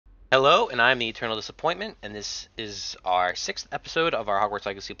Hello, and I'm the Eternal Disappointment, and this is our 6th episode of our Hogwarts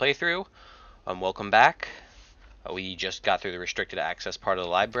Legacy playthrough. Welcome back. We just got through the restricted access part of the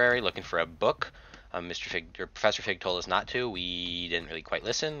library looking for a book. Mr. Fig, or Professor Fig told us not to. We didn't really quite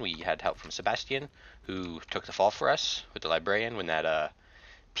listen. We had help from Sebastian, who took the fall for us with the librarian when that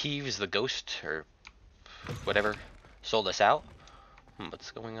Peeves the ghost, or whatever, sold us out.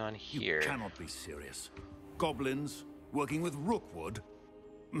 What's going on here? You cannot be serious. Goblins working with Rookwood?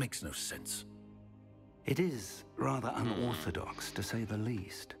 Makes no sense. It is rather unorthodox, to say the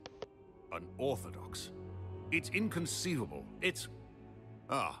least. Unorthodox? It's inconceivable. It's...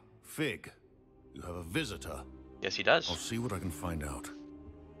 Ah, Fig. You have a visitor. Yes, he does. I'll see what I can find out.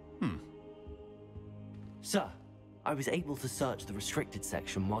 Sir, I was able to search the restricted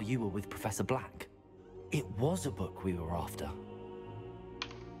section while you were with Professor Black. It was a book we were after.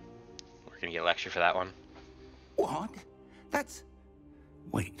 We're gonna get a lecture for that one. What? That's...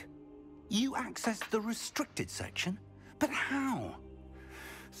 Wait. You accessed the restricted section? But how?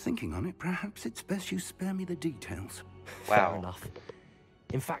 Thinking on it, perhaps it's best you spare me the details. Wow. Fair enough.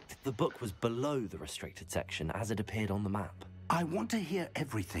 In fact, the book was below the restricted section as it appeared on the map. I want to hear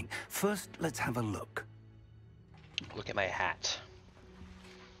everything. First, let's have a look. Look at my hat.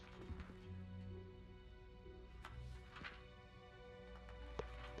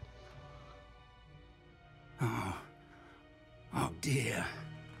 Oh dear.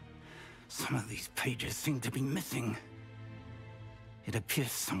 Some of these pages seem to be missing. It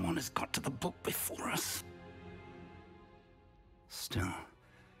appears someone has got to the book before us. Still,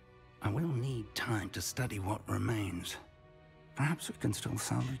 I will need time to study what remains. Perhaps we can still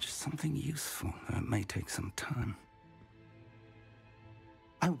salvage something useful, though it may take some time.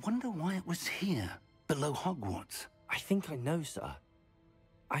 I wonder why it was here, below Hogwarts. I think I know, sir.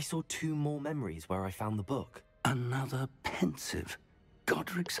 I saw 2 more memories where I found the book. Another pensive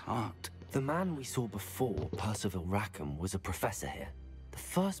Godric's heart. The man we saw before, Percival Rackham, was a professor here. The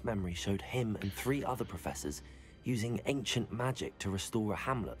first memory showed him and 3 other professors using ancient magic to restore a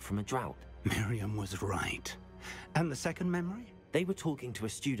hamlet from a drought. Miriam was right. And the second memory? They were talking to a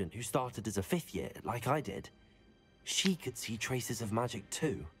student who started as a 5th year, like I did. She could see traces of magic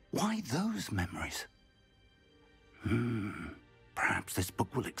too. Why those memories? Perhaps this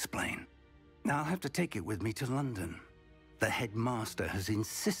book will explain. I'll have to take it with me to London. The headmaster has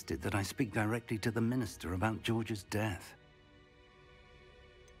insisted that I speak directly to the minister about George's death.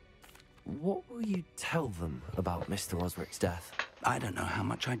 What will you tell them about Mr. Osric's death? I don't know how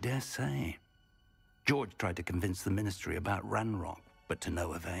much I dare say. George tried to convince the ministry about Ranrock, but to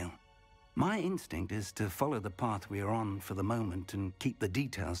no avail. My instinct is to follow the path we are on for the moment and keep the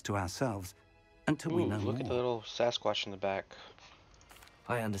details to ourselves until we know more. Look at the little Sasquatch in the back.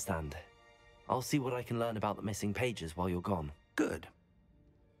 I understand. I'll see what I can learn about the missing pages while you're gone. Good.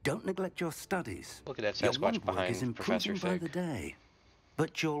 Don't neglect your studies. Look at that Your Sasquatch wand work is behind Professor improving by the Fig. day.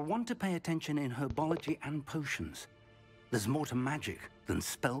 But you'll want to pay attention in herbology and potions. There's more to magic than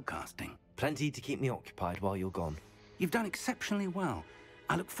spellcasting. Plenty to keep me occupied while you're gone. You've done exceptionally well.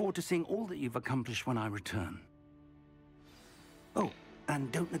 I look forward to seeing all that you've accomplished when I return. Oh,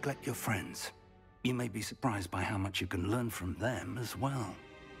 and don't neglect your friends. You may be surprised by how much you can learn from them as well.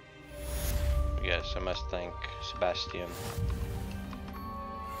 Yes, I must thank Sebastian.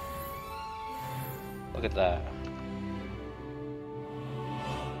 Look at that.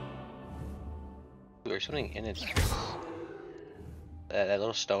 There's something in it. That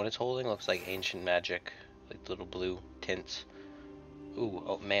little stone it's holding looks like ancient magic. Like little blue tints. Ooh,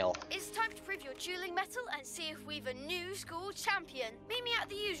 oh, mail. It's time to prove your dueling mettle and see if we've a new school champion. Meet me at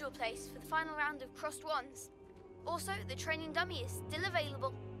the usual place for the final round of crossed wands. Also, the training dummy is still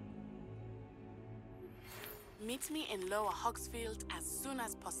available. Meet me in Lower Hogsfield as soon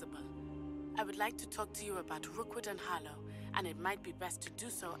as possible. I would like to talk to you about Rookwood and Harlow, and it might be best to do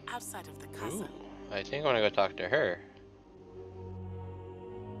so outside of the castle. Ooh, I think I want to go talk to her.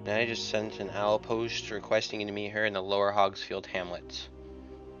 Then I just sent an owl post requesting you to meet her in the Lower Hogsfield Hamlet.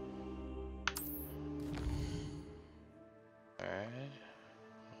 Alright.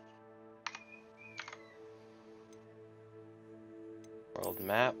 World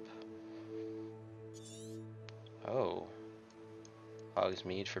map. Oh.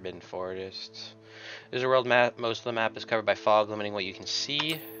 Hogsmeade, Forbidden Forest. There's a world map. Most of the map is covered by fog, limiting what you can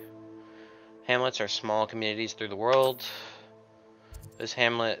see. Hamlets are small communities through the world. This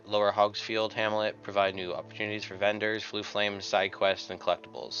hamlet, Lower Hogsfield Hamlet, provide new opportunities for vendors, flue flames, side quests, and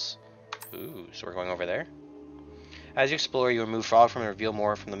collectibles. Ooh, so we're going over there. As you explore, you will move far from and reveal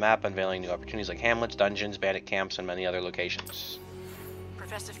more from the map, unveiling new opportunities like hamlets, dungeons, bandit camps, and many other locations.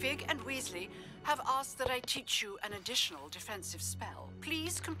 Professor Fig and Weasley have asked that I teach you an additional defensive spell.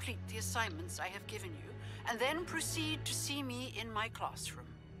 Please complete the assignments I have given you, and then proceed to see me in my classroom.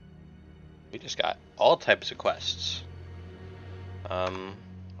 We just got all types of quests.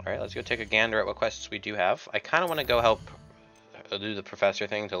 Alright, let's go take a gander at what quests we do have. I kind of want to go help do the professor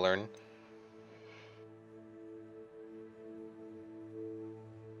thing to learn.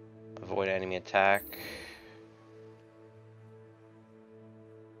 Avoid enemy attack.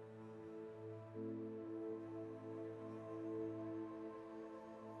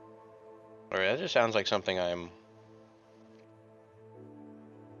 Alright, that just sounds like something I'm...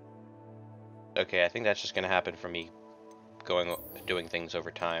 Okay, I think that's just gonna happen for me doing things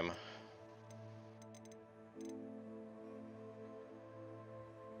over time.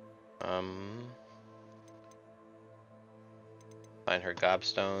 Find her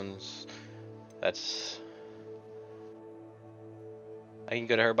gobstones. That's... I can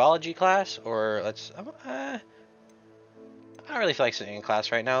go to herbology class, or let's... I don't really feel like sitting in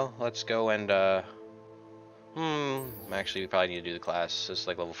class right now. Let's go and, actually, we probably need to do the class. This is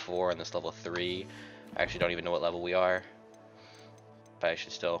like level 4 and this level 3. I actually don't even know what level we are. But I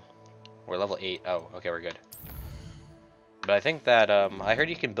should still... We're level 8. Oh, okay, we're good. But I think that, I heard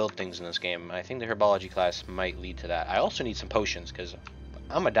you can build things in this game. I think the herbology class might lead to that. I also need some potions, because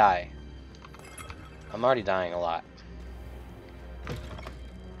I'm gonna die. I'm already dying a lot.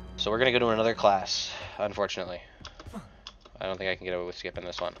 So we're gonna go to another class, unfortunately. I don't think I can get away with skipping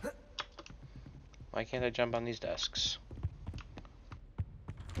this one. Why can't I jump on these desks?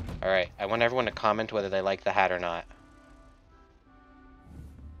 Alright, I want everyone to comment whether they like the hat or not.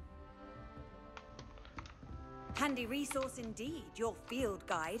 Handy resource indeed, your field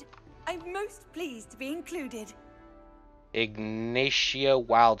guide. I'm most pleased to be included. Ignatia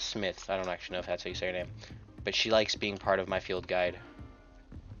Wildsmith. I don't actually know if that's how you say her name. But she likes being part of my field guide.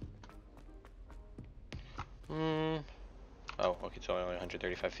 Oh, okay, it's only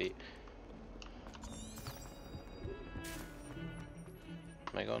 135 feet.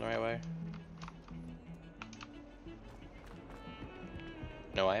 Am I going the right way?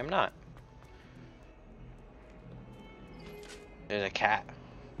 No, I am not. There's a cat.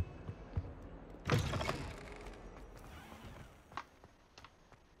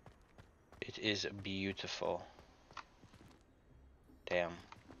 It is beautiful. Damn.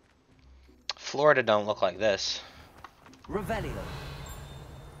 Florida don't look like this. Revelio.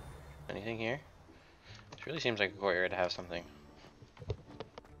 Anything here? This really seems like a cool area to have something.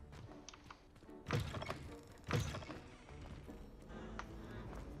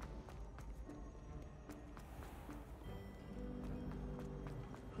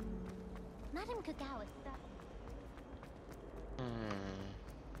 Madam Kagawa.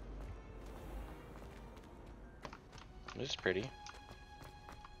 This is pretty.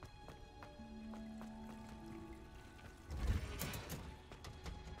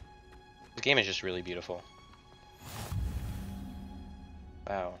 The game is just really beautiful.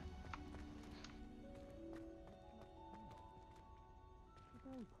 Wow.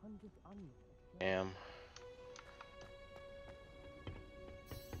 Damn.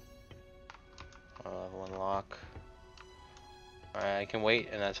 Level unlock. Alright, I can wait,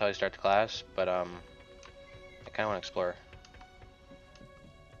 and that's how I start the class, but I kinda wanna explore.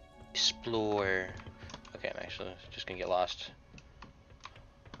 Explore. Okay, I'm actually just gonna get lost.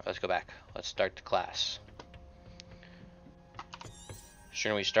 Let's go back. Let's start the class. The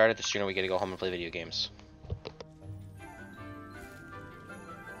sooner we start it, the sooner we get to go home and play video games.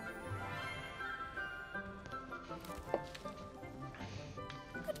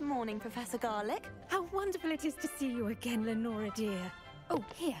 Good morning, Professor Garlick. How wonderful it is to see you again, Lenora dear. Oh,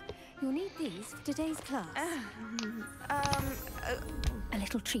 here. You'll need these for today's class. A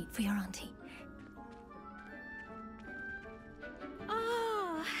little treat for your auntie.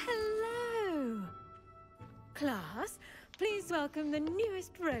 Ah, hello. Class, please welcome the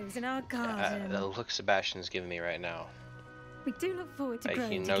newest rose in our garden. The look Sebastian's giving me right now. We do look forward to Like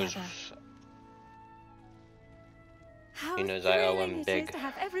growing he knows. together. How He knows I owe him thrilling it big. is to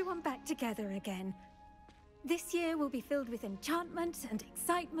have everyone back together again. This year will be filled with enchantment and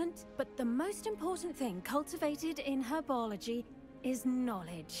excitement, but the most important thing cultivated in herbology is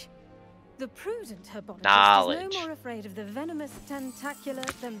knowledge. The prudent herbologist is no more afraid of the venomous tentacula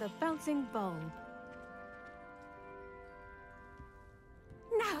than the bouncing bulb.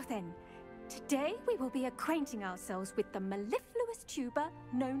 Now then, today we will be acquainting ourselves with the mellifluous tuber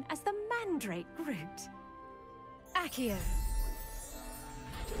known as the mandrake root. Accio.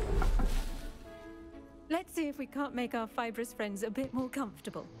 Let's see if we can't make our fibrous friends a bit more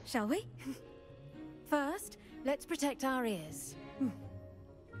comfortable, shall we? First, let's protect our ears.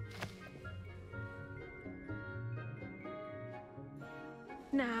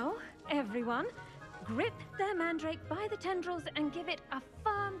 Now, everyone, grip their mandrake by the tendrils and give it a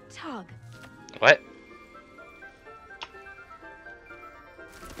firm tug. What?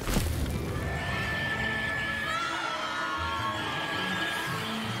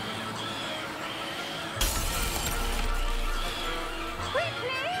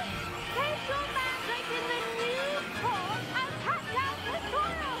 Quickly! Place your mandrake in the new pot and tap down the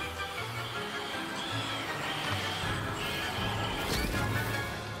soil!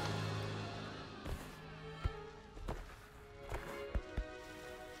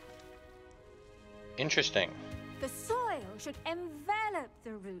 Interesting. The soil should envelop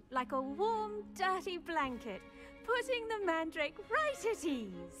the root like a warm, dirty blanket, putting the mandrake right at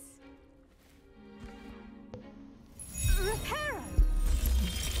ease. Reparo!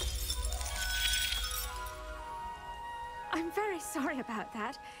 I'm very sorry about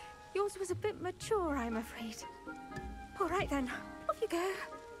that. Yours was a bit mature, I'm afraid. All right then, off you go.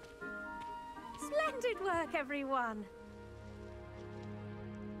 Splendid work, everyone.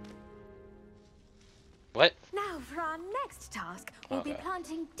 What? Now for our next task, we'll be Okay.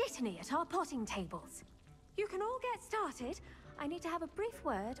 planting dittany at our potting tables. You can all get started. I need to have a brief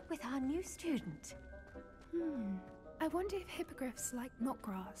word with our new student. I wonder if hippogriffs like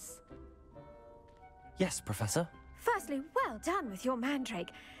knotgrass. Yes, Professor. Firstly, well done with your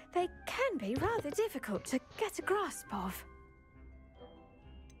mandrake. They can be rather difficult to get a grasp of.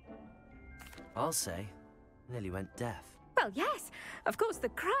 I'll say, nearly went deaf. Well, yes. Of course, the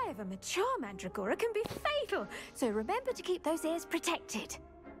cry of a mature mandragora can be fatal, so remember to keep those ears protected.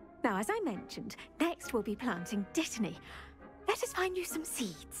 Now, as I mentioned, next we'll be planting dittany. Let us find you some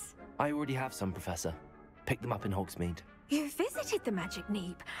seeds. I already have some, Professor. Picked them up in Hogsmeade. You visited the Magic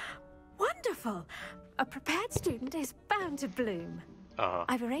Neep. Wonderful. A prepared student is bound to bloom.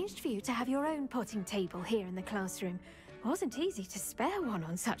 I've arranged for you to have your own potting table here in the classroom. Wasn't easy to spare one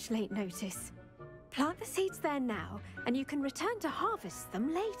on such late notice. Plant the seeds there now, and you can return to harvest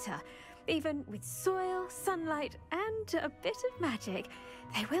them later. Even with soil, sunlight, and a bit of magic,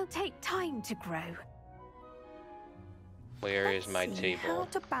 they will take time to grow. Where is my How table?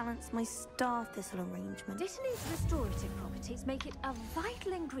 to balance my star thistle arrangement. Dittany's restorative properties make it a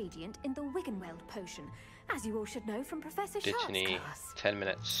vital ingredient in the Wiggenweld potion, as you all should know from Professor Sharp's Dittany, class. 10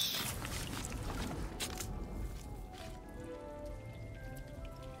 minutes.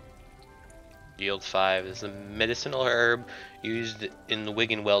 Yield 5 is a medicinal herb used in the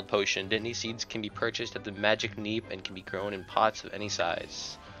Wiggenweld potion. Dittany seeds can be purchased at the Magic Neep and can be grown in pots of any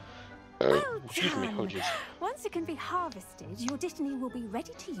size. Well Excuse me, done. oh jeez. Once it can be harvested, your Dittany will be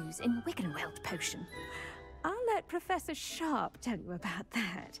ready to use in Wiggenweld potion. I'll let Professor Sharp tell you about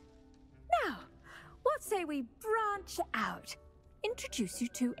that. Now, what say we branch out? Introduce you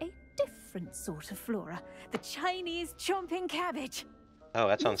to a different sort of flora, the Chinese chomping cabbage. Oh,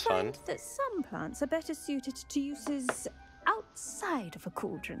 that sounds You'll fun. find that some plants are better suited to uses outside of a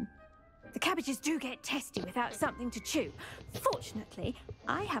cauldron. The cabbages do get testy without something to chew. Fortunately,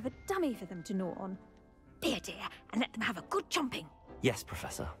 I have a dummy for them to gnaw on. Be a dear and let them have a good chomping. Yes,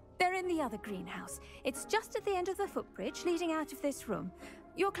 Professor. They're in the other greenhouse. It's just at the end of the footbridge leading out of this room.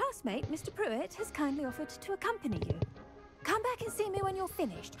 Your classmate, Mr. Pruitt, has kindly offered to accompany you. Come back and see me when you're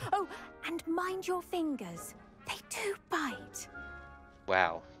finished. Oh, and mind your fingers. They do bite.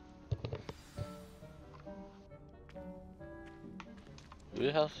 Wow. Who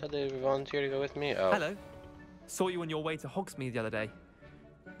the hell said they volunteered to go with me? Oh. Hello. Saw you on your way to Hogsmeade the other day.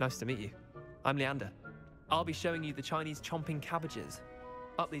 Nice to meet you. I'm Leander. I'll be showing you the Chinese chomping cabbages.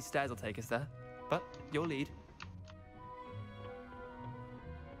 Up these stairs will take us there, but your lead.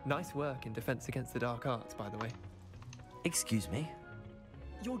 Nice work in Defense Against the Dark Arts, by the way. Excuse me?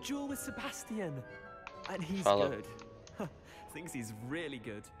 Your duel with Sebastian. And he's Follow. good. Thinks he's really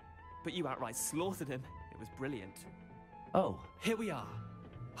good. But you outright slaughtered him. It was brilliant. Oh, Here we are.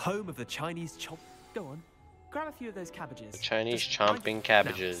 Home of the Chinese chomp. Go on. Grab a few of those cabbages. The Chinese Just chomping now,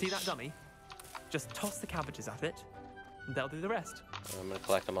 cabbages. see that dummy? Just toss the cabbages at it, and they'll do the rest. I'm gonna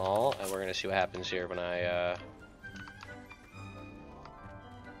collect them all, and we're gonna see what happens here when I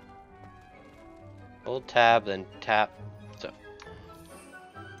hold tab, then tap. So,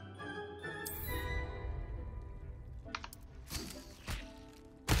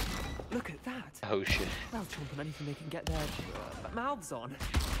 Look at that. oh shit. They'll chomp on anything they can get their mouths on.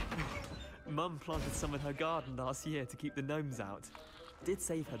 Mum planted some in her garden last year to keep the gnomes out. Did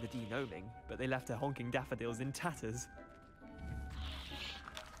save her the de-gnoming, but they left her honking daffodils in tatters.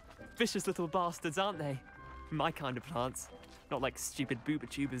 Vicious little bastards, aren't they? My kind of plants. Not like stupid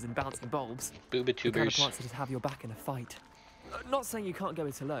booba-tubers and bouncing bulbs. Booba The kind of tubers. plants that'd have your back in a fight. Not saying you can't go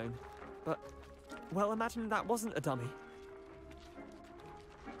it alone, but, well, imagine that wasn't a dummy.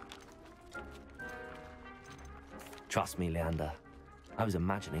 Trust me, Leander. I was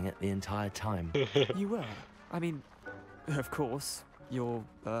imagining it the entire time. You were? I mean, of course, you're,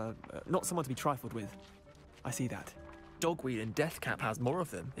 not someone to be trifled with. I see that. Dogweed and Deathcap has more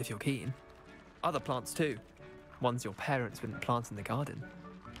of them, if you're keen. Other plants too. Ones your parents wouldn't plant in the garden.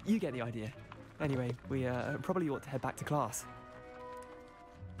 You get the idea. Anyway, we probably ought to head back to class.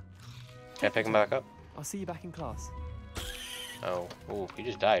 Can I pick him back up? I'll see you back in class. Oh, ooh, he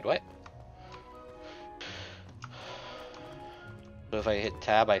just died. What? So if I hit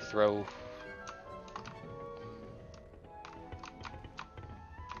tab, I throw.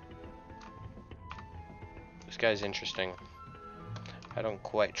 This guy's interesting. I don't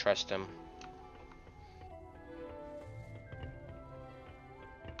quite trust him.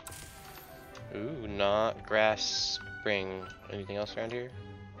 Ooh, not grass spring. Anything else around here?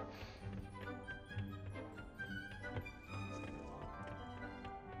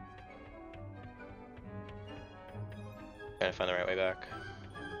 Trying to find the right way back.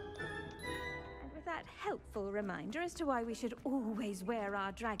 And with that helpful reminder as to why we should always wear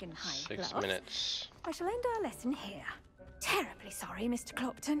our dragon hide 6 gloves, minutes. I shall end our lesson here. Terribly sorry, Mr.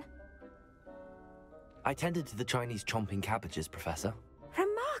 Clopton. I tended to the Chinese chomping cabbages, Professor.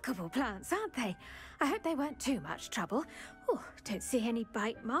 Remarkable plants, aren't they? I hope they weren't too much trouble. Oh, don't see any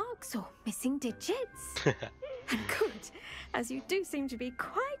bite marks or missing digits. And good, as you do seem to be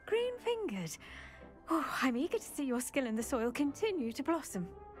quite green-fingered. Oh, I'm eager to see your skill in the soil continue to blossom.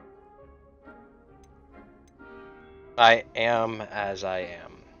 I am as I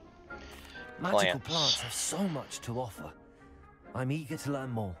am. Magical plants have so much to offer. I'm eager to learn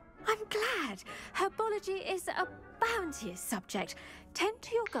more. I'm glad. Herbology is a bounteous subject. Tend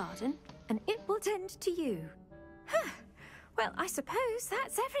to your garden, and it will tend to you. Huh. Well, I suppose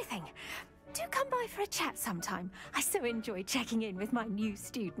that's everything. Do come by for a chat sometime. I so enjoy checking in with my new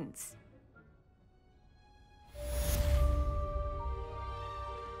students.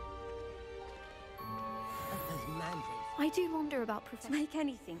 I do wonder about to make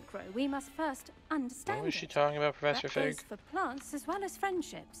anything grow. We must first understand. What was she talking about, Professor That Fig? goes for plants as well as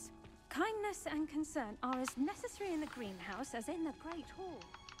friendships. Kindness and concern are as necessary in the greenhouse as in the Great Hall.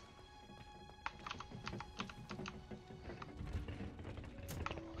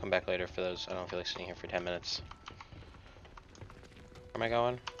 Come back later for those. I don't feel like sitting here for 10 minutes. Where am I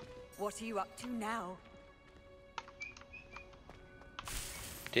going? What are you up to now?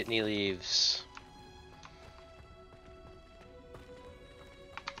 Dittany leaves.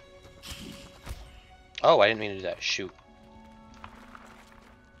 Oh, I didn't mean to do that. Shoot.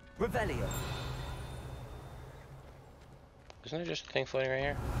 Revelio. Isn't there just a thing floating right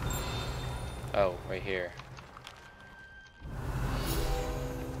here? Oh, right here.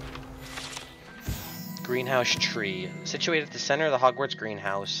 Greenhouse tree. Situated at the center of the Hogwarts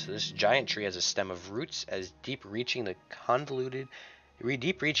greenhouse, this giant tree has a stem of roots as deep-reaching and convoluted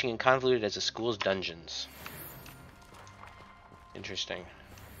as a school's dungeons. Interesting.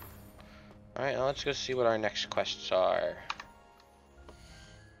 Alright, now let's go see what our next quests are.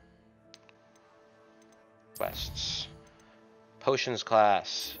 Quests. Potions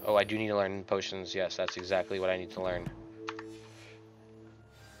class. Oh, I do need to learn potions. Yes, that's exactly what I need to learn.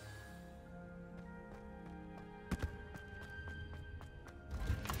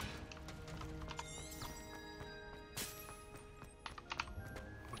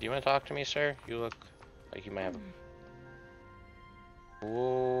 Do you want to talk to me, sir? You look like you might have a...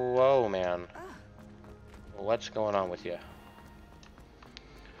 Whoa, man. What's going on with you?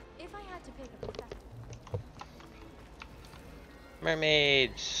 If I had to pick a professor...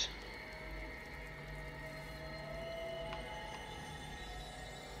 Mermaids.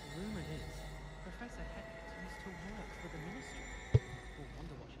 Rumored is, Professor Hecat used to work for the Ministry. We'll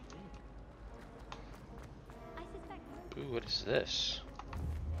wonder what she did. Ooh, what is this?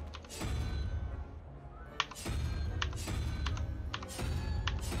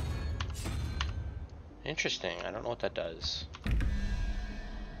 Interesting. I don't know what that does.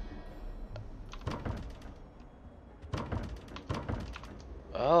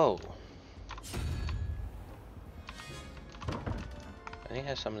 Oh. I think it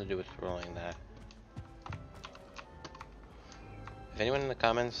has something to do with rolling that. If anyone in the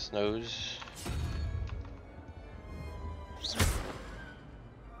comments knows...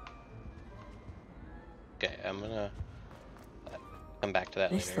 Okay, I'm gonna come back to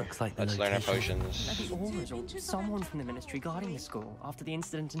that This later. looks like the Let's learn our location. potions. Maybe Aura's or someone from the Ministry guarding the school after the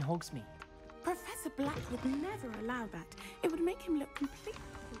incident in Hogsmeade. Professor Black would never allow that. It would make him look completely...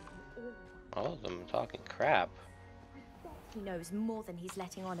 All of them talking crap. He knows more than he's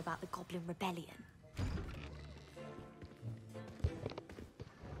letting on about the Goblin Rebellion.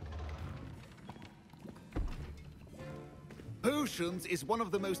 Potions is one of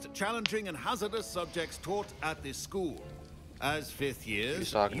the most challenging and hazardous subjects taught at this school. As fifth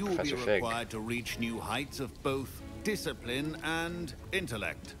years, you will be required to reach new heights of both discipline and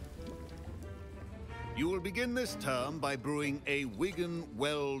intellect. You will begin this term by brewing a Wigan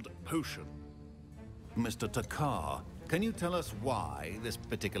Weld potion. Mr. Takar, can you tell us why this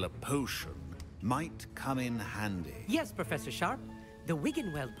particular potion might come in handy? Yes, Professor Sharp. The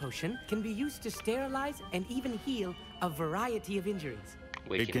Wiggenweld potion can be used to sterilize and even heal a variety of injuries.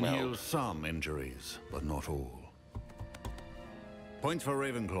 It can heal some injuries, but not all. Points for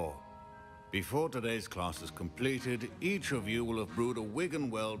Ravenclaw. Before today's class is completed, each of you will have brewed a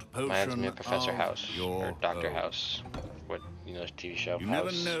Wiggenweld potion of Professor House, or Dr. own. House. What, you know, TV show You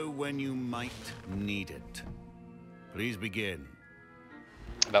House. never know when you might need it. Please begin.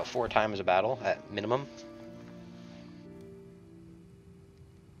 About 4 times a battle, at minimum.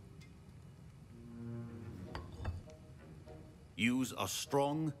 Use a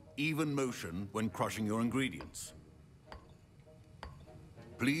strong, even motion when crushing your ingredients.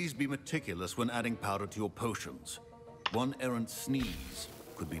 Please be meticulous when adding powder to your potions. One errant sneeze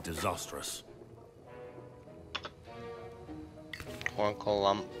could be disastrous.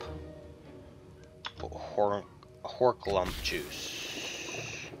 Horklump. Horklump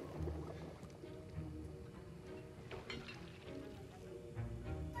juice.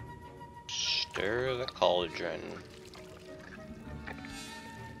 Stir the cauldron.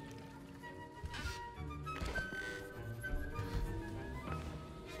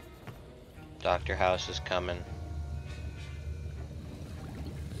 Dr. House is coming.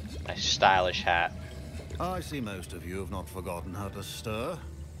 My stylish hat. I see most of you have not forgotten how to stir.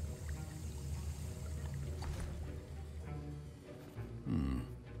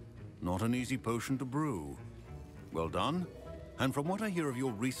 Not an easy potion to brew. Well done. And from what I hear of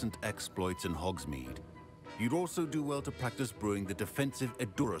your recent exploits in Hogsmeade, you'd also do well to practice brewing the defensive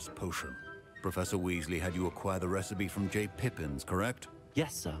Edurus potion. Professor Weasley had you acquire the recipe from J. Pippins, correct?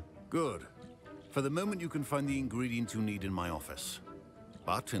 Yes, sir. Good. For the moment, you can find the ingredients you need in my office.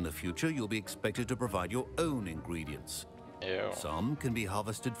 But in the future, you'll be expected to provide your own ingredients. Ew. Some can be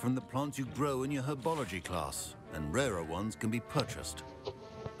harvested from the plants you grow in your herbology class, and rarer ones can be purchased.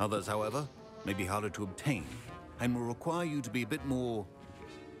 Others, however, may be harder to obtain, and will require you to be a bit more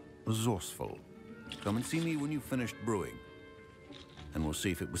resourceful. Come and see me when you've finished brewing, and we'll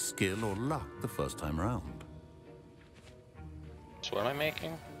see if it was skill or luck the first time round. So what am I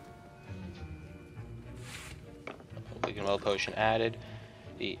making? Wiggenweld potion added.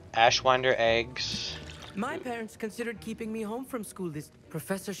 The Ashwinder eggs. My parents considered keeping me home from school. This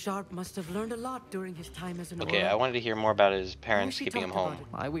Professor Sharp must have learned a lot during his time as an Okay, Auror. I wanted to hear more about his parents keeping him home.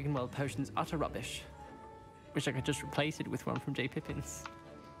 My Wiggenweld potion's utter rubbish. Wish I could just replace it with one from J. Pippins.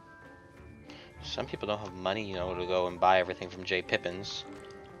 Some people don't have money, you know, to go and buy everything from J. Pippins.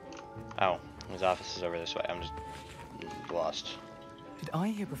 Oh, his office is over this way. I'm just lost. Did I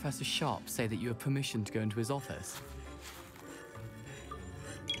hear Professor Sharp say that you have permission to go into his office?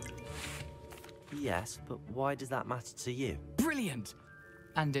 Yes, but why does that matter to you? Brilliant!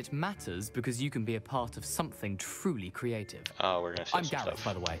 And it matters because you can be a part of something truly creative. Oh, we're gonna see I'm some Gareth, stuff.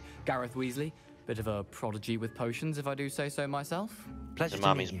 by the way. Gareth Weasley. Bit of a prodigy with potions, if I do say so myself. Pleasure The to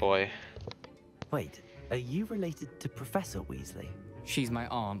mommy's meet you. boy. Wait, are you related to Professor Weasley? She's my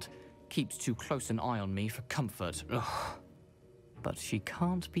aunt. Keeps too close an eye on me for comfort. Ugh. But she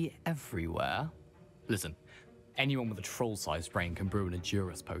can't be everywhere. Listen, anyone with a troll-sized brain can brew an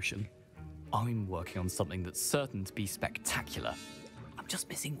Edurus potion. I'm working on something that's certain to be spectacular. I'm just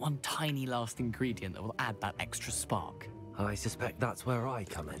missing one tiny last ingredient that will add that extra spark. I suspect that's where I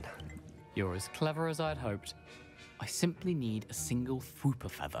come in. You're as clever as I'd hoped. I simply need a single Fwooper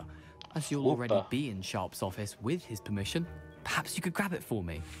feather. As you'll Fwooper. already be in Sharp's office with his permission, perhaps you could grab it for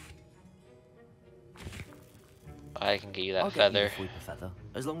me. I can get you that I'll feather. get you a Fwooper feather,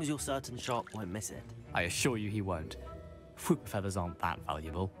 as long as you're certain Sharp won't miss it. I assure you he won't. Fwooper feathers aren't that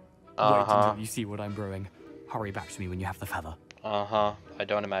valuable. Uh-huh. Wait until you see what I'm brewing. Hurry back to me when you have the feather. Uh-huh. I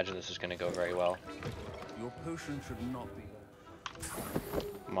don't imagine this is gonna go very well. Your potion should not be...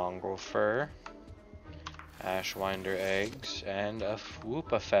 Mongrel fur. Ashwinder eggs. And a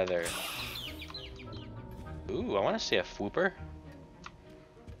Fwooper feather. Ooh, I want to see a Fwooper.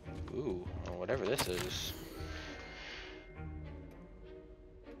 Ooh, or whatever this is.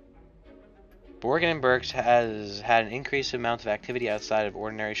 Borgin and Burks has had an increased amount of activity outside of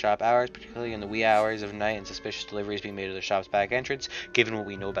ordinary shop hours, particularly in the wee hours of night and suspicious deliveries being made to the shop's back entrance. Given what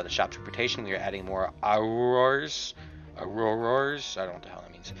we know about the shop's reputation, we are adding more Aurors, I don't know what the hell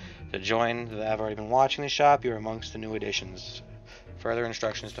that means, to join that have already been watching the shop. You are amongst the new additions. Further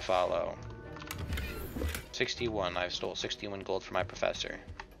instructions to follow. 61. I've stole 61 gold from my professor.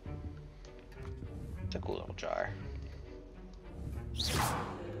 It's a cool little jar.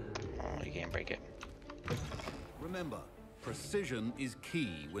 Oh, you can't break it. Remember, precision is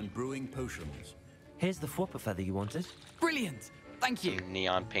key when brewing potions. Here's the flopper feather you wanted. Brilliant! Thank you. Some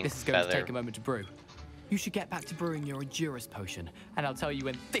neon pink This is going feather. to take a moment to brew. You should get back to brewing your Endurus potion, and I'll tell you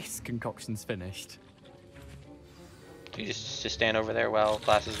when this concoction's finished. Do you just stand over there while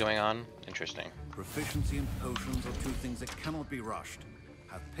class is going on? Interesting. Proficiency in potions are two things that cannot be rushed.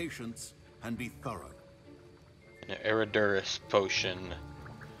 Have patience and be thorough. An Eridurus potion.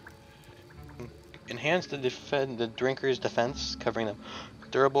 Enhance the drinker's defense, covering them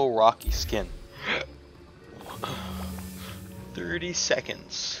durable rocky skin. 30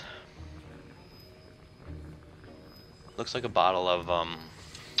 seconds. Looks like a bottle of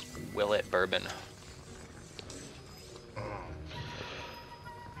Willet bourbon.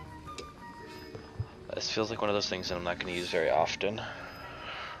 This feels like one of those things that I'm not going to use very often.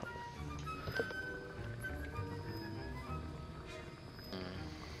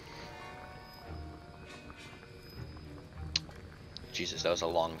 Jesus, that was a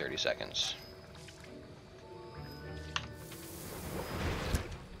long 30 seconds.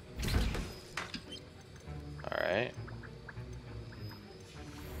 Alright.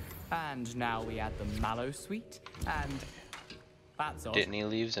 And now we add the mallow sweet, and that's odd. Dittany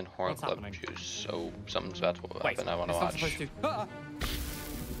leaves and horn What's club happening? juice. So something's about to happen. Wait, I want to it's not watch. supposed to. Ah!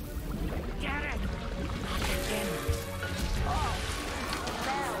 Get it!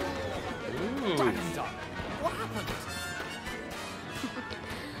 Ooh. Dragon Dog. What happened?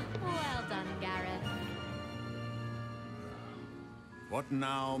 Well done, Gareth. What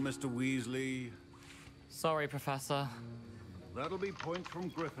now, Mr. Weasley? Sorry, Professor. That'll be points from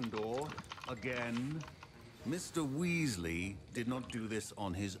Gryffindor. Again. Mr. Weasley did not do this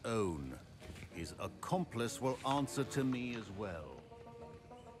on his own. His accomplice will answer to me as well.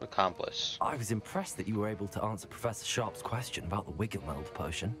 Accomplice. I was impressed that you were able to answer Professor Sharp's question about the Wiggenweld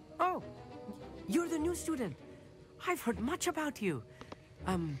potion. Oh, you're the new student. I've heard much about you.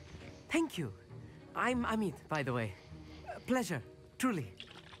 Thank you. I'm Amit, by the way. Pleasure, truly.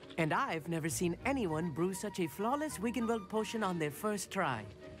 And I've never seen anyone brew such a flawless Wiggenweld potion on their first try.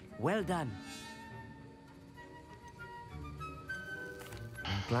 Well done.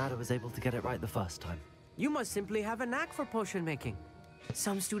 I'm glad I was able to get it right the first time. You must simply have a knack for potion making.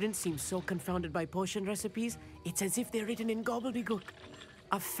 Some students seem so confounded by potion recipes, it's as if they're written in gobbledygook.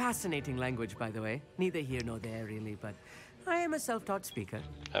 A fascinating language, by the way. Neither here nor there, really, but I am a self-taught speaker.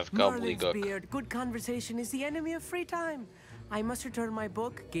 Have Merlin's gobbledygook. beard, good conversation is the enemy of free time. I must return my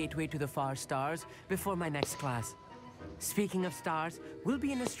book, Gateway to the Far Stars, before my next class. Speaking of stars, we'll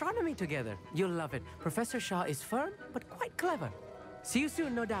be in astronomy together. You'll love it. Professor Shaw is firm, but quite clever. See you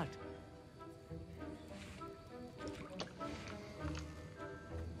soon, no doubt.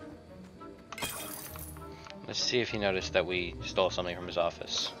 Let's see if he noticed that we stole something from his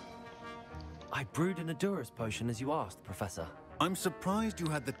office. I brewed an Endurus potion as you asked, Professor. I'm surprised you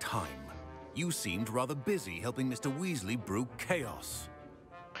had the time. You seemed rather busy helping Mr. Weasley brew chaos.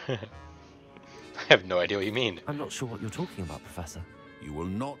 I have no idea what you mean. I'm not sure what you're talking about, Professor. You will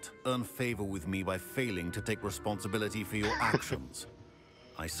not earn favor with me by failing to take responsibility for your actions.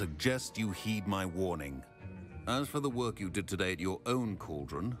 I suggest you heed my warning. As for the work you did today at your own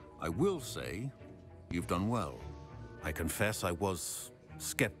cauldron, I will say you've done well. I confess I was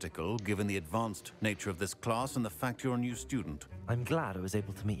skeptical given the advanced nature of this class and the fact you're a new student. I'm glad I was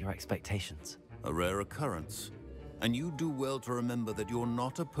able to meet your expectations. A rare occurrence. And you do well to remember that you're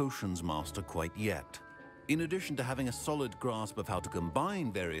not a potions master quite yet. In addition to having a solid grasp of how to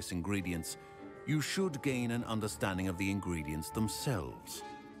combine various ingredients, you should gain an understanding of the ingredients themselves.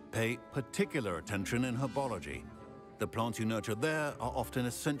 Pay particular attention in herbology. The plants you nurture there are often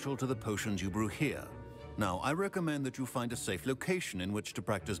essential to the potions you brew here. Now, I recommend that you find a safe location in which to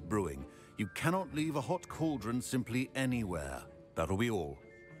practice brewing. You cannot leave a hot cauldron simply anywhere. That'll be all.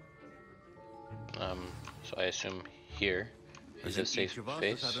 So I assume here is a safe Each of us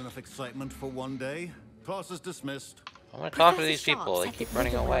space. has had enough excitement for one day. Class is dismissed. I want to talk to Professor these people. Sharp They said keep the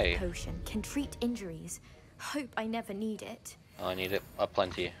running Wiggenweld away. Potion can treat injuries. Hope I never need it. Oh, I need it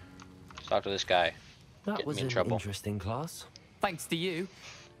plenty. Let's talk to this guy. That Getting was me in an trouble. interesting class. Thanks to you.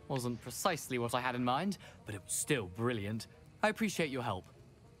 Wasn't precisely what I had in mind, but it was still brilliant. I appreciate your help.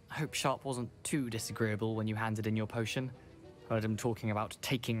 I hope Sharp wasn't too disagreeable when you handed in your potion. Heard him talking about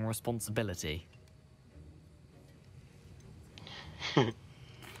taking responsibility.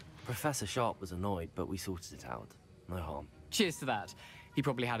 Professor Sharp was annoyed, but we sorted it out. No harm. Cheers to that. He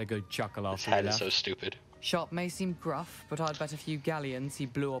probably had a good chuckle This after he hat is left. so stupid. Sharp may seem gruff, but I'd bet a few galleons he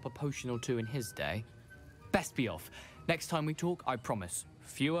blew up a potion or two in his day. Best be off. Next time we talk, I promise,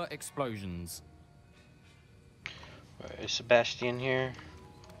 fewer explosions. Where is Sebastian here?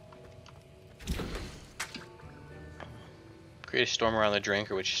 Create a storm around the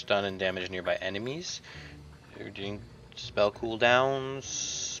drinker which stun and damage nearby enemies. You're doing spell cooldowns,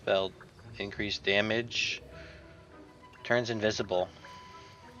 spell increased damage, turns invisible.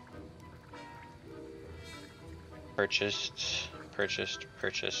 Purchased. I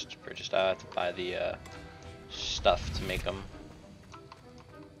have to buy the stuff to make them.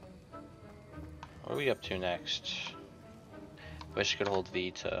 What are we up to next? Wish I could hold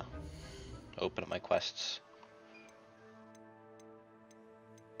V to open up my quests.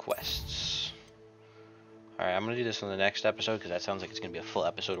 Alright, I'm gonna do this in the next episode because that sounds like it's gonna be a full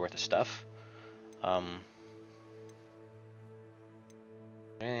episode worth of stuff.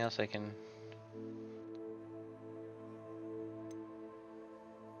 Anything else I can...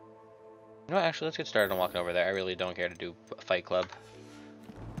 You know what, actually, let's get started on walking over there. I really don't care to do a fight club.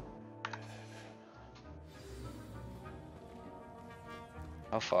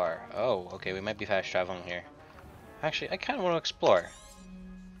 How far? Oh, okay, we might be fast traveling here. Actually, I kind of want to explore.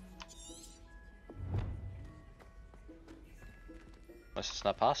 Unless it's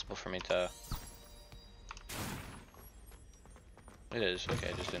not possible for me to... It is. Okay,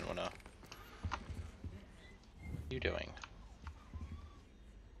 I just didn't want to... What are you doing?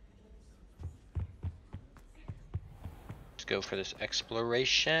 Let's go for this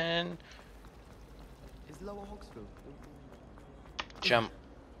exploration. Is Lower Hogsfield? Jump.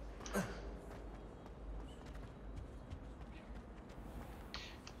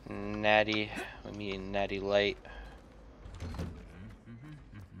 Natty. We meet Natty Light.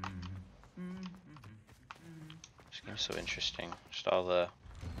 This game's so interesting. Just all the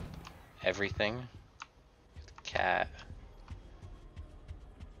everything. Cat.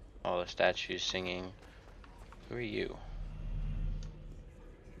 All the statues singing. Who are you?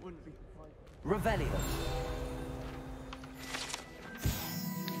 Revelio.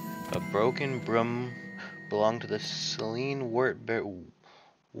 A broken broom belonged to the Celine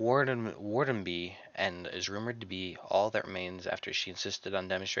Wardenby and is rumored to be all that remains after she insisted on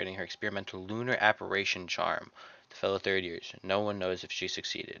demonstrating her experimental lunar apparition charm to fellow third years. No one knows if she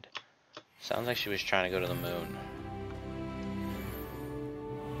succeeded. Sounds like she was trying to go to the moon.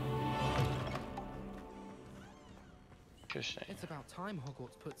 Interesting. It's about time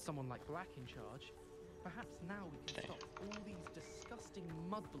Hogwarts put someone like Black in charge. Perhaps now we can stop all these disgusting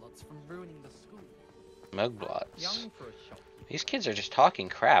mudbloods from ruining the school. Mudbloods? These kids are just talking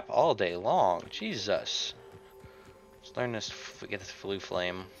crap all day long. Jesus. Let's learn this, get this flu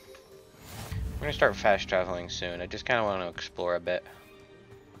flame. We're gonna start fast traveling soon. I just kind of want to explore a bit.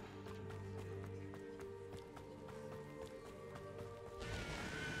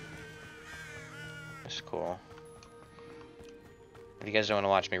 That's cool. If you guys don't want to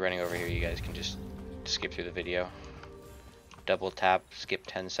watch me running over here, you guys can just skip through the video. Double tap, skip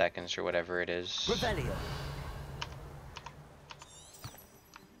 10 seconds or whatever it is. Revelio.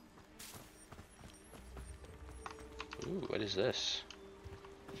 Ooh, what is this?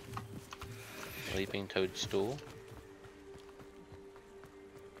 Leaping toadstool.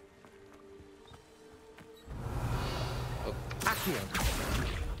 Oh.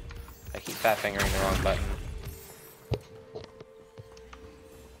 I keep fat fingering the wrong button.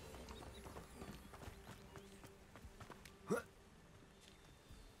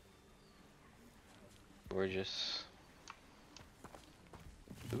 Gorgeous.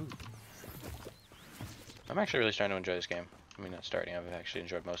 Ooh. I'm actually really starting to enjoy this game. I mean, not starting. I've actually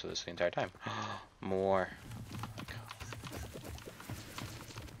enjoyed most of this the entire time. More.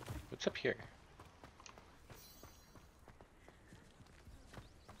 What's up here?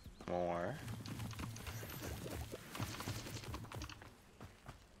 More.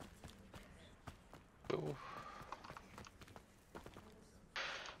 Ooh.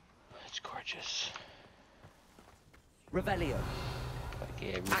 It's gorgeous. Revelio.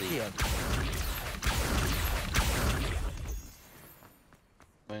 Okay, really.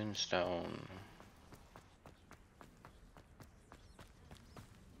 Windstone.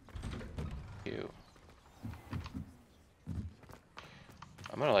 You.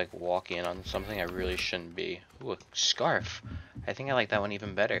 I'm gonna like walk in on something I really shouldn't be. Ooh, a scarf. I think I like that one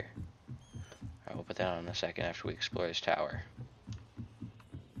even better. Alright, we'll put that on in a second after we explore this tower.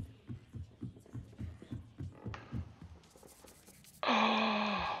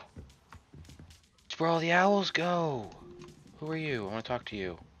 It's where all the owls go. Who are you? I want to talk to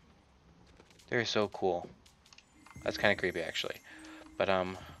you. They're so cool. That's kind of creepy, actually. But,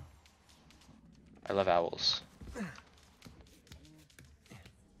 I love owls.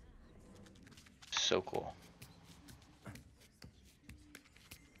 so cool.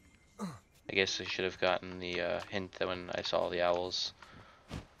 I guess I should have gotten the hint that when I saw the owls.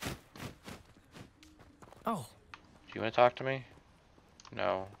 Oh. Do you want to talk to me?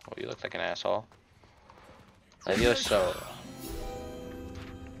 No. Oh, you look like an asshole. Levioso.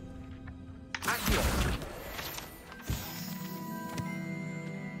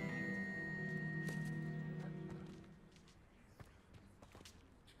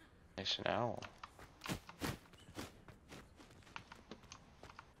 Nice an owl.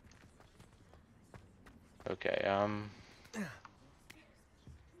 Okay,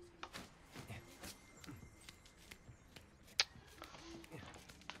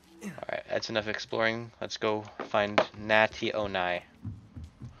 alright, that's enough exploring. Let's go find Natty Onai.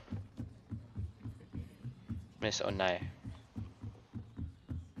 Miss Onai.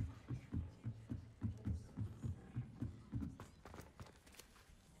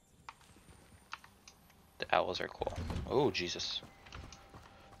 The owls are cool. Oh, Jesus.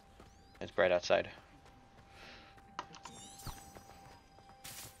 It's bright outside.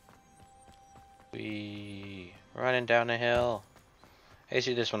 We running down a hill. I used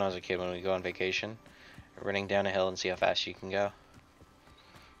to do this when I was a kid when we go on vacation. Running down a hill and see how fast you can go.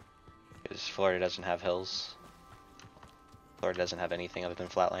 Because Florida doesn't have hills. Florida doesn't have anything other than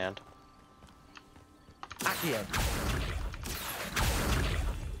flat land. Accio.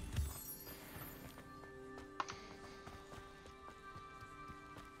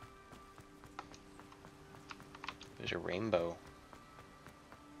 There's a rainbow.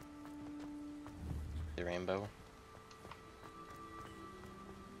 The rainbow.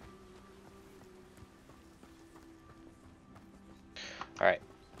 Alright.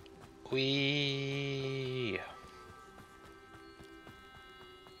 We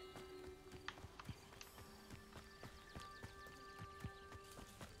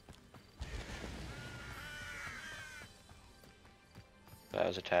that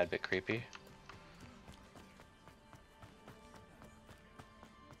was a tad bit creepy.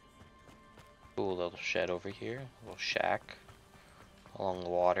 Cool little shed over here, little shack along the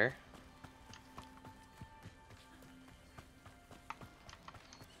water.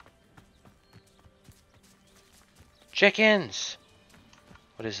 Chickens!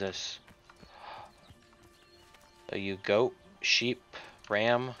 What is this? Are you goat, sheep,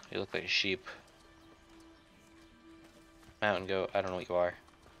 ram? You look like a sheep. Mountain goat, I don't know what you are.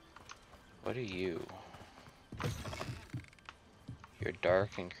 What are you? You're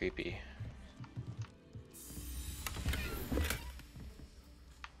dark and creepy.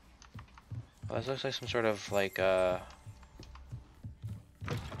 Well, this looks like some sort of like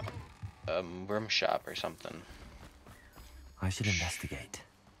room shop or something. I should investigate.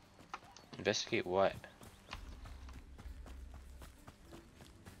 Investigate what?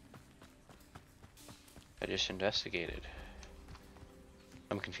 I just investigated.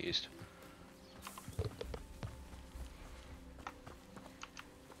 I'm confused.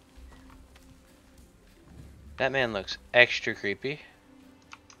 That man looks extra creepy.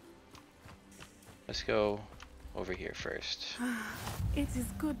 Let's go over here first. It is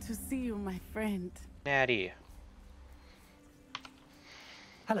good to see you, my friend. Natty.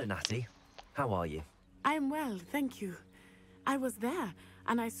 Hello, Natty. How are you? I'm well, thank you. I was there,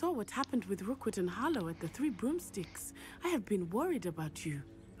 and I saw what happened with Rookwood and Harlow at the Three Broomsticks. I have been worried about you.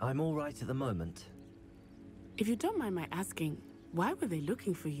 I'm all right at the moment. If you don't mind my asking, why were they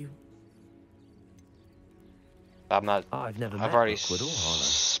looking for you? I'm not. I've never I've met already Rookwood or Harlow.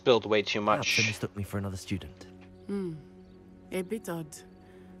 spilled way too much. Perhaps they mistook me for another student. A bit odd.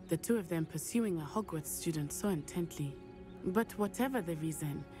 The two of them pursuing a Hogwarts student so intently. But whatever the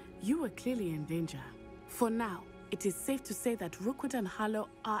reason, you were clearly in danger. For now, it is safe to say that Rookwood and Harlow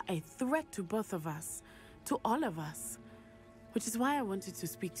are a threat to both of us. To all of us. Which is why I wanted to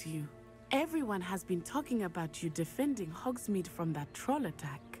speak to you. Everyone has been talking about you defending Hogsmeade from that troll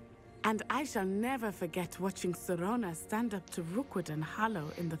attack. And I shall never forget watching Serona stand up to Rookwood and Harlow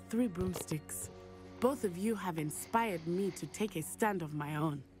in the Three Broomsticks. Both of you have inspired me to take a stand of my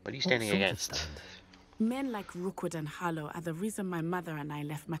own. What are you standing against? Men like Rookwood and Harlow are the reason my mother and I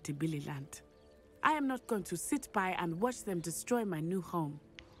left Matibili Land. I am not going to sit by and watch them destroy my new home.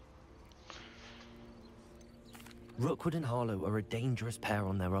 Rookwood and Harlow are a dangerous pair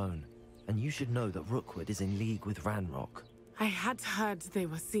on their own, and you should know that Rookwood is in league with Ranrock. I had heard they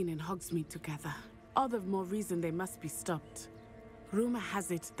were seen in Hogsmeade together. All the more reason they must be stopped. Rumor has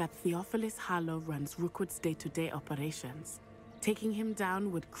it that Theophilus Harlow runs Rookwood's day-to-day operations. Taking him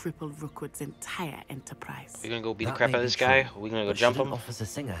down would cripple Rookwood's entire enterprise. Are you gonna go beat the crap out of this guy? Are we gonna go jump him? Officer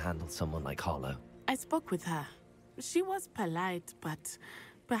Singer handle someone like Harlow? I spoke with her. She was polite, but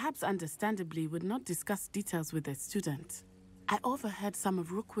perhaps understandably, would not discuss details with a student. I overheard some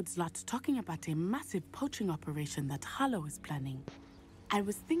of Rookwood's lot talking about a massive poaching operation that Harlow is planning. I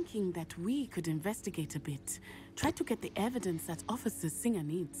was thinking that we could investigate a bit, try to get the evidence that Officer Singer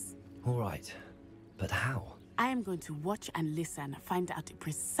needs. All right, but how? I am going to watch and listen, find out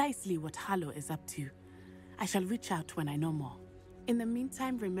precisely what Harlow is up to. I shall reach out when I know more. In the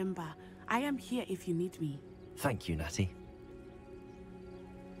meantime, remember, I am here if you need me. Thank you, Natty.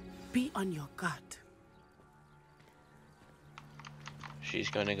 Be on your guard. She's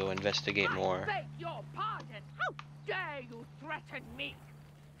going to go investigate more. I beg your pardon. How dare you threaten me?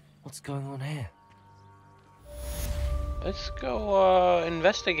 What's going on here? Let's go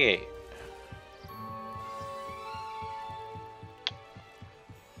investigate.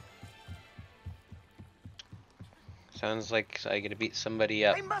 Sounds like I gotta beat somebody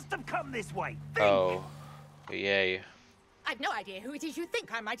up. They must have come this way. Oh, yay. I've no idea who it is you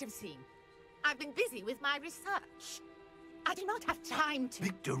think I might have seen. I've been busy with my research. I do not have time to...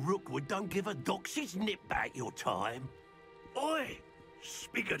 Victor Rookwood don't give a doxy's nip back your time. Oi!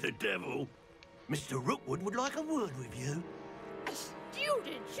 Speak of the devil. Mr. Rookwood would like a word with you. A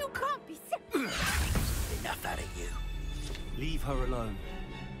student? You can't be... Enough out of you. Leave her alone.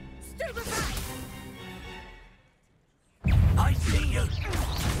 Stay aside! I see you!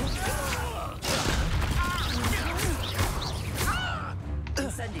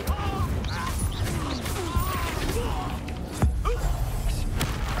 Incendio!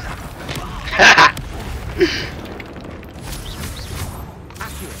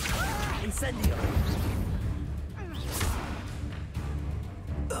 Incendio!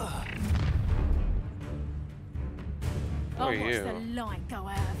 Who are you? Watch the light go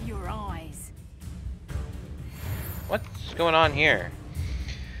out of your eyes. What's going on here?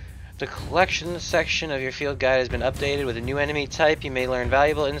 The collection section of your field guide has been updated with a new enemy type. You may learn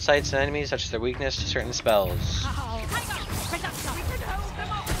valuable insights on enemies, such as their weakness to certain spells.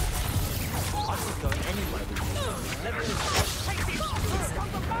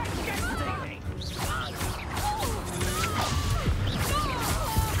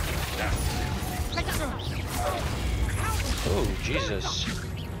 Oh, Jesus.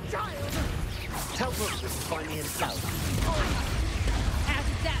 Tell Brooks to find me himself. How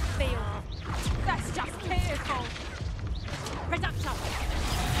did that feel? That's just careful. Reduction.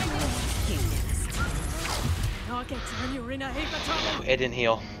 I'll get you when you're in a heap of trouble. It didn't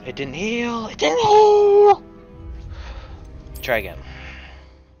heal. It didn't heal. It didn't heal. Try again.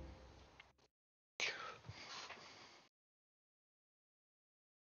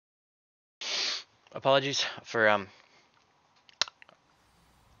 Apologies for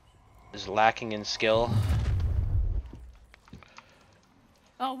is lacking in skill.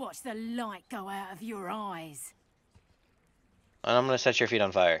 I'll watch the light go out of your eyes. And I'm gonna set your feet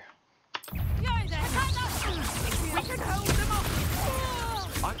on fire.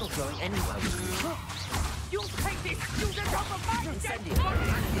 I'm not going anywhere with you. You'll take this student off of my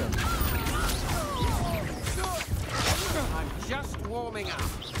I'm just warming up.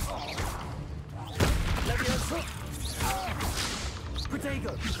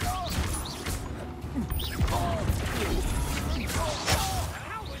 Protego!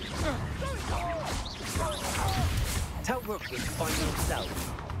 Tell Rookwood to find himself.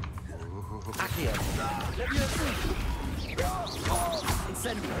 Accio.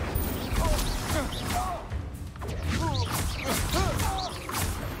 Incendio.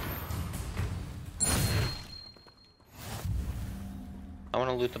 I want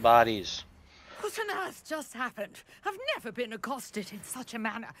to loot the bodies. What on earth just happened? I've never been accosted in such a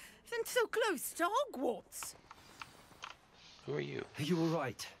manner, and so close to Hogwarts. Who are you? Are you all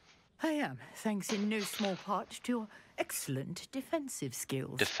right? I am, thanks in no small part to your excellent defensive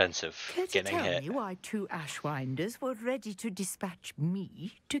skills. Defensive. Care to Getting tell hit. me why 2 Ashwinders were ready to dispatch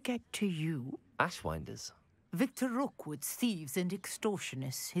me to get to you? Ashwinders? Victor Rookwood's thieves and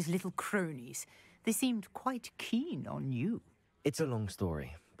extortionists, his little cronies. They seemed quite keen on you. It's a long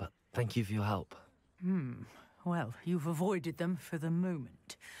story, but thank you for your help. Well, you've avoided them for the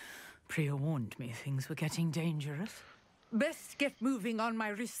moment. Priya warned me things were getting dangerous. Best get moving on my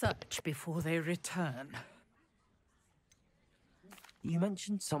research before they return. You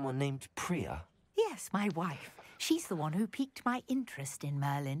mentioned someone named Priya? Yes, my wife. She's the one who piqued my interest in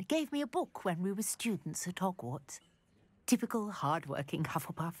Merlin. Gave me a book when we were students at Hogwarts. Typical hard-working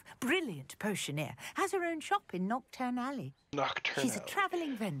Hufflepuff. Brilliant potioneer. Has her own shop in Nocturne Alley. Nocturne She's a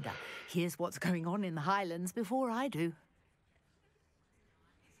travelling vendor. Here's what's going on in the Highlands before I do.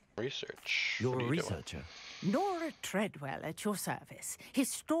 Research. You're What a are you doing? researcher? Nora Treadwell at your service.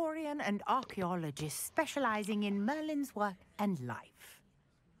 Historian and archaeologist specialising in Merlin's work and life.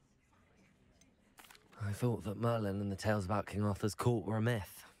 I thought that Merlin and the tales about King Arthur's court were a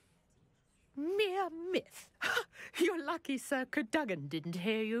myth. Mere myth. You're lucky Sir Cadogan didn't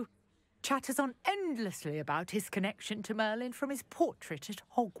hear you. Chatters on endlessly about his connection to Merlin from his portrait at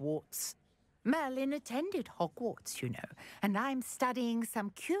Hogwarts. Merlin attended Hogwarts, you know, and I'm studying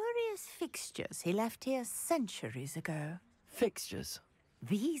some curious fixtures he left here centuries ago. Fixtures?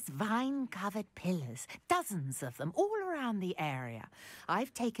 These vine-covered pillars, dozens of them, all around the area.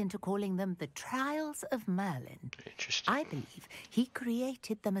 I've taken to calling them the Trials of Merlin. Interesting. I believe he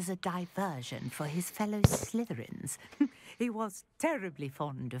created them as a diversion for his fellow Slytherins. He was terribly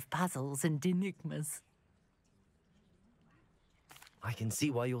fond of puzzles and enigmas. I can see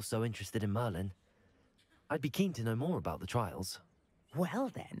why you're so interested in Merlin. I'd be keen to know more about the trials.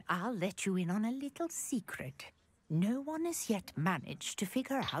 Well then, I'll let you in on a little secret. No one has yet managed to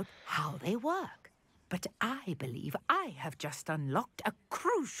figure out how they work. But I believe I have just unlocked a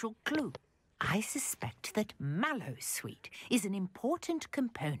crucial clue. I suspect that Mallowsweet is an important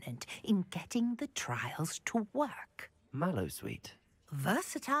component in getting the trials to work. Mallowsweet?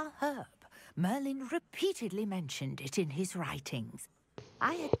 Versatile herb. Merlin repeatedly mentioned it in his writings.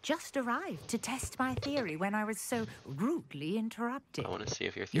 I had just arrived to test my theory when I was so rudely interrupted. I want to see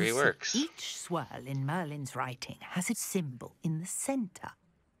if your theory works. Each swirl in Merlin's writing has a symbol in the center.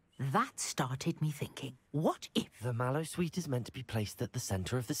 That started me thinking, what if... The Mallowsweet is meant to be placed at the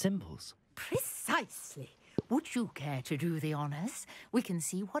center of the symbols. Precisely. Would you care to do the honors? We can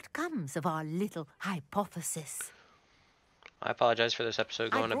see what comes of our little hypothesis. I apologize for this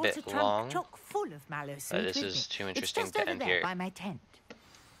episode going a bit long. Chock full of Mallowsweet This is too interesting to end here. By my tent.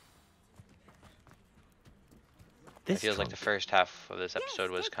 It feels like the first half of this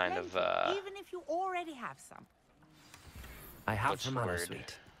episode was kind of even if you already have some. I have some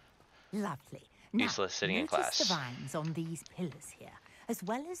Mallowsweet. Lovely. Useless sitting in class. Notice the vines on these pillars here, as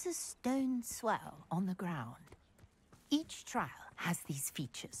well as a stone swell on the ground. Each trial has these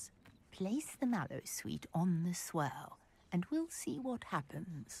features. Place the Mallowsweet on the swell, and we'll see what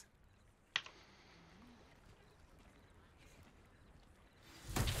happens.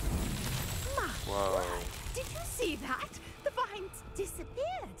 Whoa. Did you see that? The vines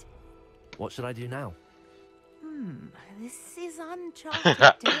disappeared. What should I do now? This is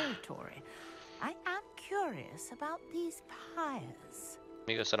uncharted territory. I am curious about these pyres. Let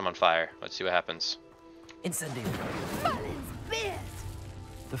me go set them on fire. Let's see what happens. Incendiary. Merlin's beard!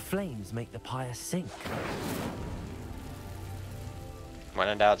 The flames make the pyre sink. When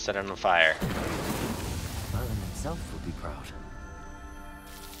in doubt, set it on fire. Merlin himself would be proud.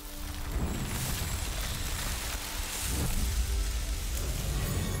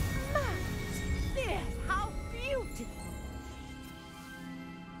 Merlin's beard! How beautiful!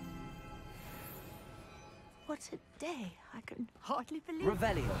 What a day. I can hardly believe it.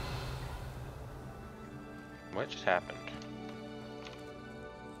 Revelio. What just happened?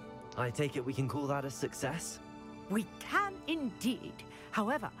 I take it we can call that a success? We can indeed.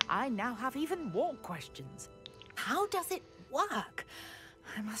 However, I now have even more questions. How does it work?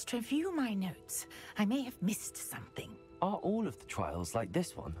 I must review my notes. I may have missed something. Are all of the trials like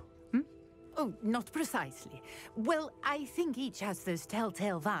this one? Oh, not precisely. Well, I think each has those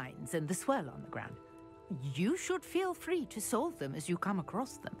telltale vines and the swirl on the ground. You should feel free to solve them as you come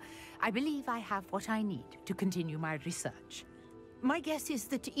across them. I believe I have what I need to continue my research. My guess is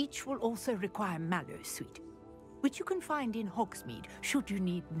that each will also require Mallowsweet, which you can find in Hogsmeade should you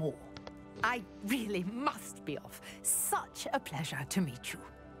need more. I really must be off. Such a pleasure to meet you.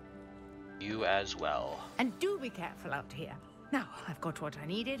 You as well. And do be careful out here. Now, I've got what I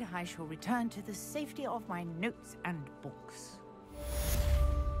needed. I shall return to the safety of my notes and books.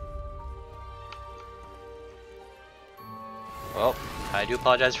 Well, I do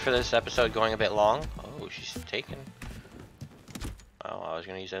apologize for this episode going a bit long. Oh, she's taken. Oh, I was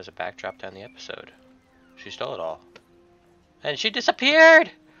going to use that as a backdrop to end the episode. She stole it all. And she disappeared!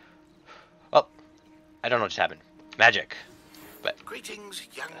 Well, I don't know what just happened. Magic. But Greetings,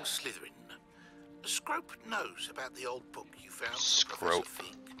 young Slytherin. Scrope knows about the old book you found. Scrope.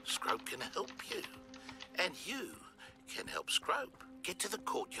 Scrope can help you. And you can help Scrope. Get to the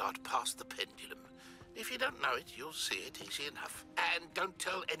courtyard past the pendulum. If you don't know it, you'll see it easy enough. And don't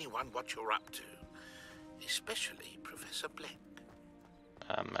tell anyone what you're up to. Especially Professor Black.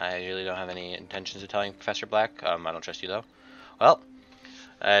 I really don't have any intentions of telling Professor Black. I don't trust you, though. Well,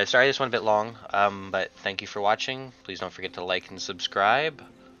 sorry this went a bit long, but thank you for watching. Please don't forget to like and subscribe,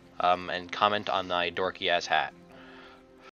 and comment on my dorky-ass hat.